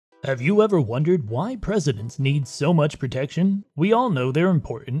Have you ever wondered why presidents need so much protection? We all know they're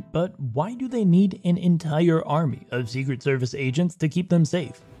important, but why do they need an entire army of Secret Service agents to keep them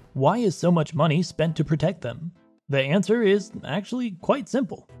safe? Why is so much money spent to protect them? The answer is actually quite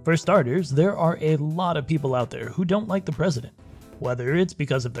simple. For starters, there are a lot of people out there who don't like the president. Whether it's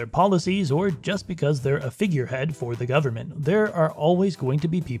because of their policies or just because they're a figurehead for the government, there are always going to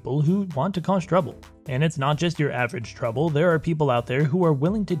be people who want to cause trouble. And it's not just your average trouble, there are people out there who are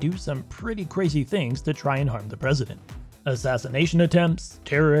willing to do some pretty crazy things to try and harm the president. Assassination attempts,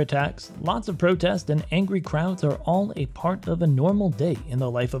 terror attacks, lots of protest, and angry crowds are all a part of a normal day in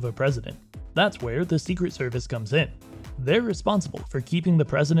the life of a president. That's where the Secret Service comes in. They're responsible for keeping the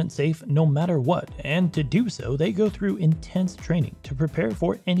president safe no matter what, and to do so, they go through intense training to prepare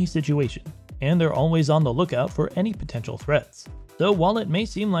for any situation, and they're always on the lookout for any potential threats. So while it may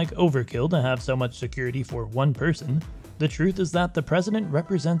seem like overkill to have so much security for one person, the truth is that the president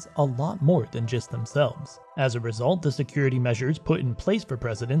represents a lot more than just themselves. As a result, the security measures put in place for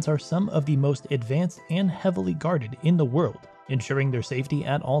presidents are some of the most advanced and heavily guarded in the world, ensuring their safety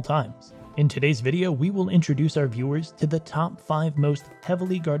at all times. In today's video, we will introduce our viewers to the top 5 most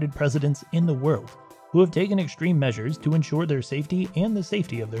heavily guarded presidents in the world who have taken extreme measures to ensure their safety and the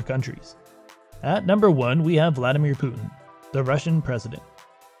safety of their countries. At number 1, we have Vladimir Putin, the Russian president.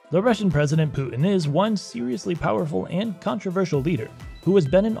 The Russian President Putin is one seriously powerful and controversial leader who has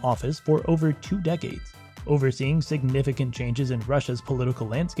been in office for over 2 decades, overseeing significant changes in Russia's political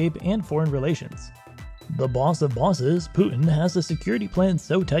landscape and foreign relations. The boss of bosses, Putin has a security plan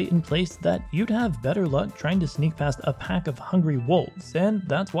so tight in place that you'd have better luck trying to sneak past a pack of hungry wolves, and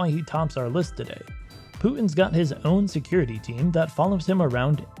that's why he tops our list today. Putin's got his own security team that follows him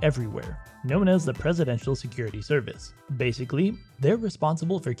around everywhere, known as the Presidential Security Service. Basically, they're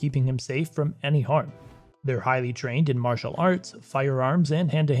responsible for keeping him safe from any harm. They're highly trained in martial arts, firearms,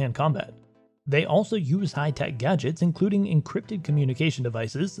 and hand-to-hand combat. They also use high-tech gadgets including encrypted communication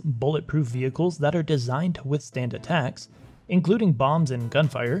devices, bulletproof vehicles that are designed to withstand attacks, including bombs and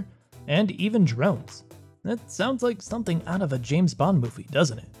gunfire, and even drones. That sounds like something out of a James Bond movie,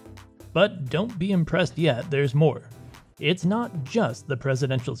 doesn't it? But don't be impressed yet, there's more. It's not just the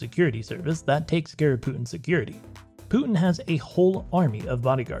Presidential Security Service that takes care of Putin's security. Putin has a whole army of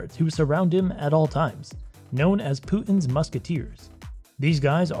bodyguards who surround him at all times, known as Putin's Musketeers. These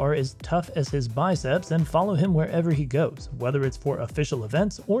guys are as tough as his biceps and follow him wherever he goes, whether it's for official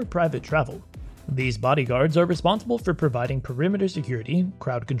events or private travel. These bodyguards are responsible for providing perimeter security,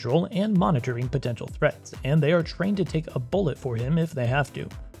 crowd control, and monitoring potential threats, and they are trained to take a bullet for him if they have to.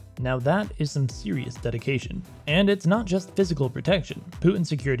 Now that is some serious dedication. And it's not just physical protection. Putin's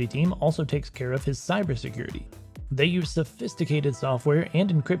security team also takes care of his cybersecurity. They use sophisticated software and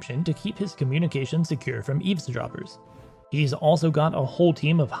encryption to keep his communications secure from eavesdroppers. He's also got a whole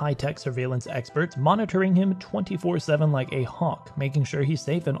team of high-tech surveillance experts monitoring him 24/7 like a hawk, making sure he's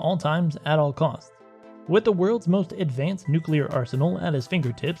safe at all times at all costs. With the world's most advanced nuclear arsenal at his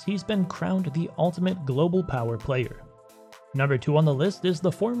fingertips, he's been crowned the ultimate global power player. Number 2 on the list is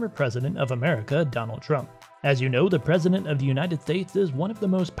the former president of America, Donald Trump. As you know, the president of the United States is one of the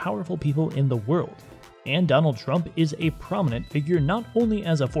most powerful people in the world. And Donald Trump is a prominent figure not only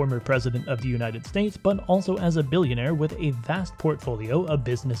as a former president of the United States, but also as a billionaire with a vast portfolio of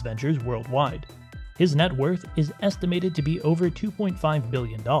business ventures worldwide. His net worth is estimated to be over $2.5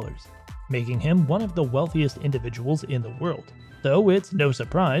 billion, making him one of the wealthiest individuals in the world. So it's no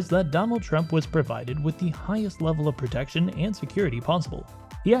surprise that Donald Trump was provided with the highest level of protection and security possible.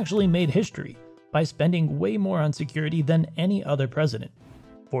 He actually made history by spending way more on security than any other president.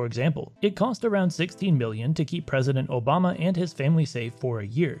 For example, it cost around $16 million to keep President Obama and his family safe for a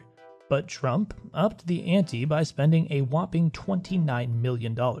year, but Trump upped the ante by spending a whopping $29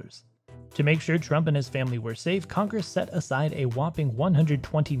 million. To make sure Trump and his family were safe, Congress set aside a whopping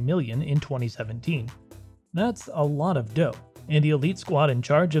 $120 million in 2017. That's a lot of dough, and the elite squad in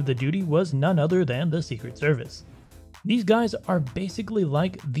charge of the duty was none other than the Secret Service. These guys are basically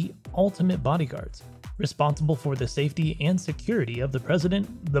like the ultimate bodyguards, responsible for the safety and security of the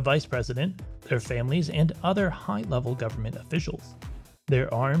president, the vice president, their families, and other high-level government officials.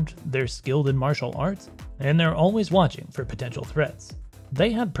 They're armed, they're skilled in martial arts, and they're always watching for potential threats.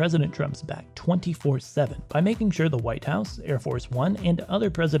 They had President Trump's back 24/7 by making sure the White House, Air Force One, and other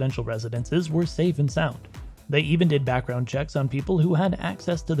presidential residences were safe and sound. They even did background checks on people who had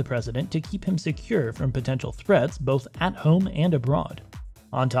access to the president to keep him secure from potential threats both at home and abroad.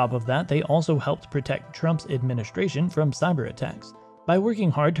 On top of that, they also helped protect Trump's administration from cyber attacks by working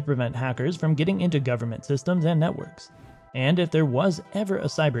hard to prevent hackers from getting into government systems and networks. And if there was ever a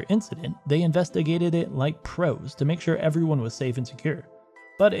cyber incident, they investigated it like pros to make sure everyone was safe and secure.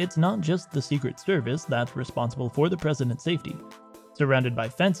 But it's not just the Secret Service that's responsible for the president's safety. Surrounded by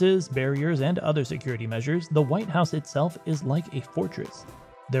fences, barriers, and other security measures, the White House itself is like a fortress.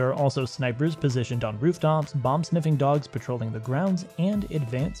 There are also snipers positioned on rooftops, bomb-sniffing dogs patrolling the grounds, and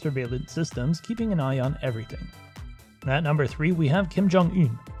advanced surveillance systems keeping an eye on everything. At number 3, we have Kim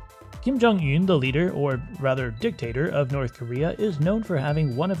Jong-un. Kim Jong-un, the leader, or rather dictator, of North Korea, is known for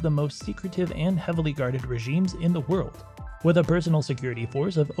having one of the most secretive and heavily guarded regimes in the world, with a personal security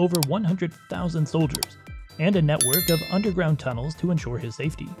force of over 100,000 soldiers, and a network of underground tunnels to ensure his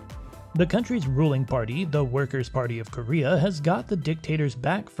safety. The country's ruling party, the Workers' Party of Korea, has got the dictator's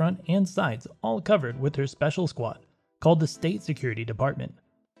back, front, and sides all covered with their special squad, called the State Security Department.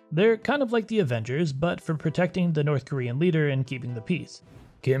 They're kind of like the Avengers, but for protecting the North Korean leader and keeping the peace.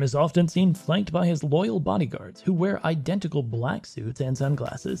 Kim is often seen flanked by his loyal bodyguards who wear identical black suits and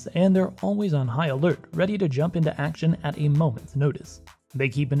sunglasses, and they're always on high alert, ready to jump into action at a moment's notice. They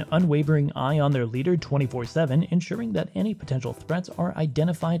keep an unwavering eye on their leader 24/7, ensuring that any potential threats are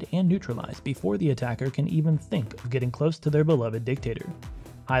identified and neutralized before the attacker can even think of getting close to their beloved dictator.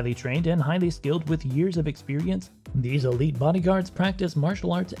 Highly trained and highly skilled with years of experience, these elite bodyguards practice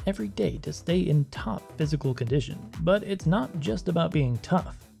martial arts every day to stay in top physical condition. But it's not just about being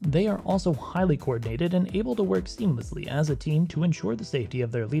tough. They are also highly coordinated and able to work seamlessly as a team to ensure the safety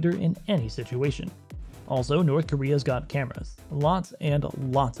of their leader in any situation. Also, North Korea's got cameras, lots and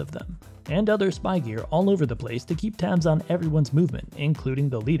lots of them, and other spy gear all over the place to keep tabs on everyone's movement, including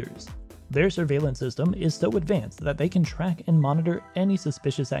the leaders. Their surveillance system is so advanced that they can track and monitor any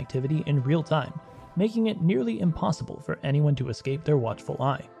suspicious activity in real time, making it nearly impossible for anyone to escape their watchful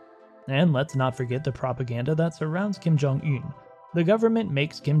eye. And let's not forget the propaganda that surrounds Kim Jong-un. The government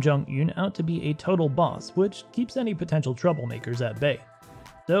makes Kim Jong-un out to be a total boss, which keeps any potential troublemakers at bay.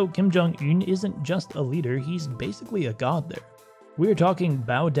 So Kim Jong-un isn't just a leader, he's basically a god there. We're talking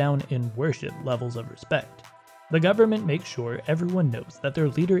bow down and worship levels of respect. The government makes sure everyone knows that their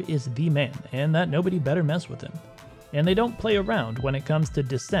leader is the man and that nobody better mess with him. And they don't play around when it comes to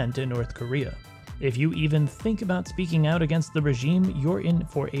dissent in North Korea. If you even think about speaking out against the regime, you're in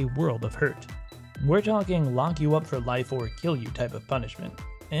for a world of hurt. We're talking lock you up for life or kill you type of punishment.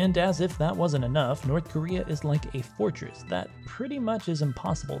 And as if that wasn't enough, North Korea is like a fortress that pretty much is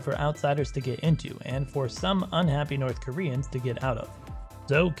impossible for outsiders to get into and for some unhappy North Koreans to get out of.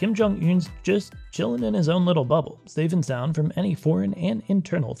 So Kim Jong-un's just chilling in his own little bubble, safe and sound from any foreign and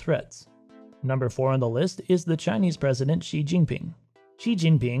internal threats. Number 4 on the list is the Chinese president Xi Jinping. Xi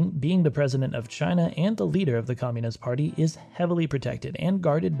Jinping, being the president of China and the leader of the Communist Party, is heavily protected and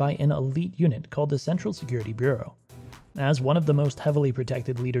guarded by an elite unit called the Central Security Bureau. As one of the most heavily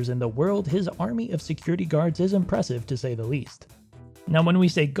protected leaders in the world, his army of security guards is impressive to say the least. Now when we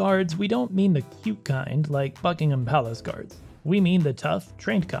say guards, we don't mean the cute kind like Buckingham Palace guards. We mean the tough,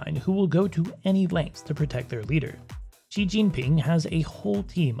 trained kind who will go to any lengths to protect their leader. Xi Jinping has a whole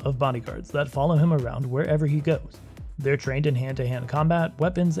team of bodyguards that follow him around wherever he goes. They're trained in hand-to-hand combat,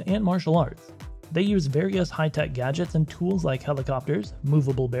 weapons, and martial arts. They use various high-tech gadgets and tools like helicopters,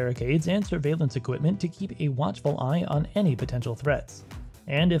 movable barricades, and surveillance equipment to keep a watchful eye on any potential threats.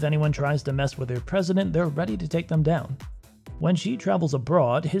 And if anyone tries to mess with their president, they're ready to take them down. When Xi travels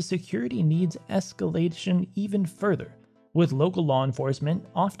abroad, his security needs escalation even further, with local law enforcement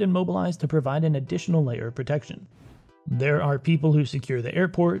often mobilized to provide an additional layer of protection. There are people who secure the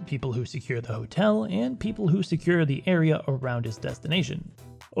airport, people who secure the hotel, and people who secure the area around his destination.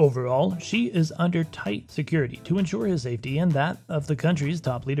 Overall, Xi is under tight security to ensure his safety and that of the country's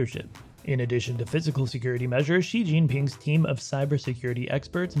top leadership. In addition to physical security measures, Xi Jinping's team of cybersecurity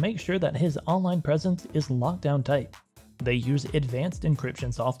experts make sure that his online presence is locked down tight. They use advanced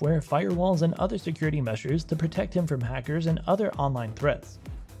encryption software, firewalls, and other security measures to protect him from hackers and other online threats.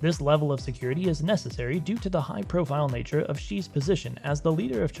 This level of security is necessary due to the high-profile nature of Xi's position as the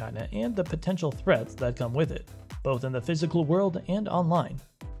leader of China and the potential threats that come with it, both in the physical world and online.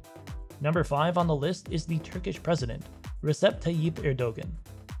 Number 5 on the list is the Turkish president, Recep Tayyip Erdogan.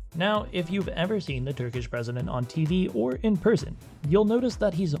 Now, if you've ever seen the Turkish president on TV or in person, you'll notice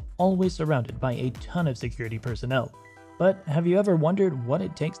that he's always surrounded by a ton of security personnel. But have you ever wondered what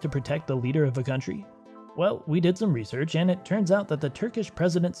it takes to protect the leader of a country? Well, we did some research and it turns out that the Turkish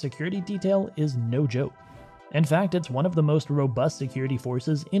president's security detail is no joke. In fact, it's one of the most robust security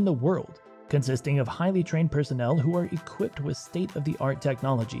forces in the world, consisting of highly trained personnel who are equipped with state-of-the-art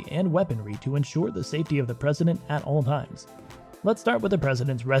technology and weaponry to ensure the safety of the president at all times. Let's start with the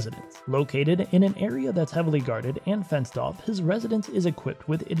president's residence. Located in an area that's heavily guarded and fenced off, his residence is equipped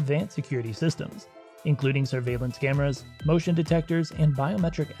with advanced security systems, including surveillance cameras, motion detectors, and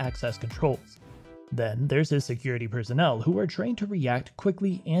biometric access controls. Then there's his security personnel who are trained to react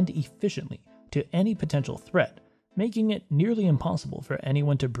quickly and efficiently to any potential threat, making it nearly impossible for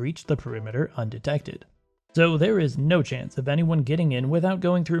anyone to breach the perimeter undetected. So there is no chance of anyone getting in without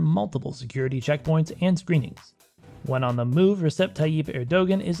going through multiple security checkpoints and screenings. When on the move, Recep Tayyip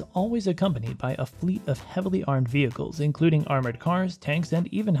Erdogan is always accompanied by a fleet of heavily armed vehicles, including armored cars, tanks, and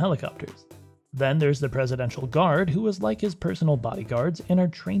even helicopters. Then there's the Presidential Guard, who is like his personal bodyguards and are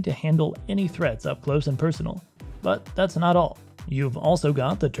trained to handle any threats up close and personal. But that's not all. You've also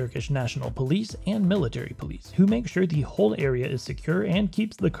got the Turkish National Police and military police, who make sure the whole area is secure and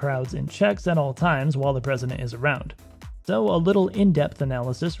keeps the crowds in checks at all times while the president is around. So a little in-depth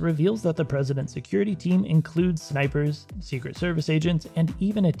analysis reveals that the president's security team includes snipers, Secret Service agents, and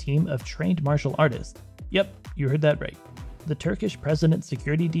even a team of trained martial artists. Yep, you heard that right. The Turkish president's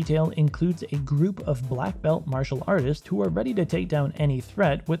security detail includes a group of black belt martial artists who are ready to take down any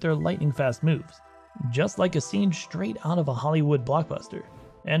threat with their lightning-fast moves. Just like a scene straight out of a Hollywood blockbuster.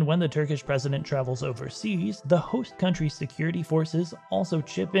 And when the Turkish president travels overseas, the host country's security forces also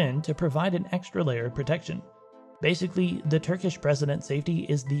chip in to provide an extra layer of protection. Basically, the Turkish president's safety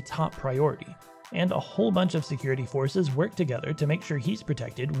is the top priority, and a whole bunch of security forces work together to make sure he's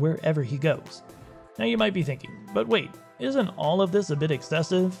protected wherever he goes. Now you might be thinking, but wait, isn't all of this a bit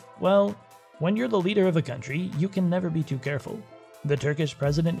excessive? Well, when you're the leader of a country, you can never be too careful. The Turkish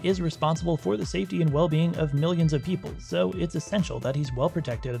president is responsible for the safety and well-being of millions of people, so it's essential that he's well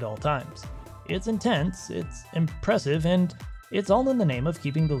protected at all times. It's intense, it's impressive, and it's all in the name of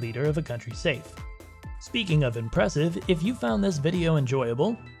keeping the leader of a country safe. Speaking of impressive, if you found this video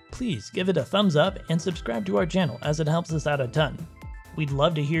enjoyable, please give it a thumbs up and subscribe to our channel as it helps us out a ton. We'd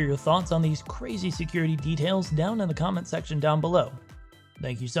love to hear your thoughts on these crazy security details down in the comment section down below.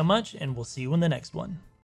 Thank you so much, and we'll see you in the next one.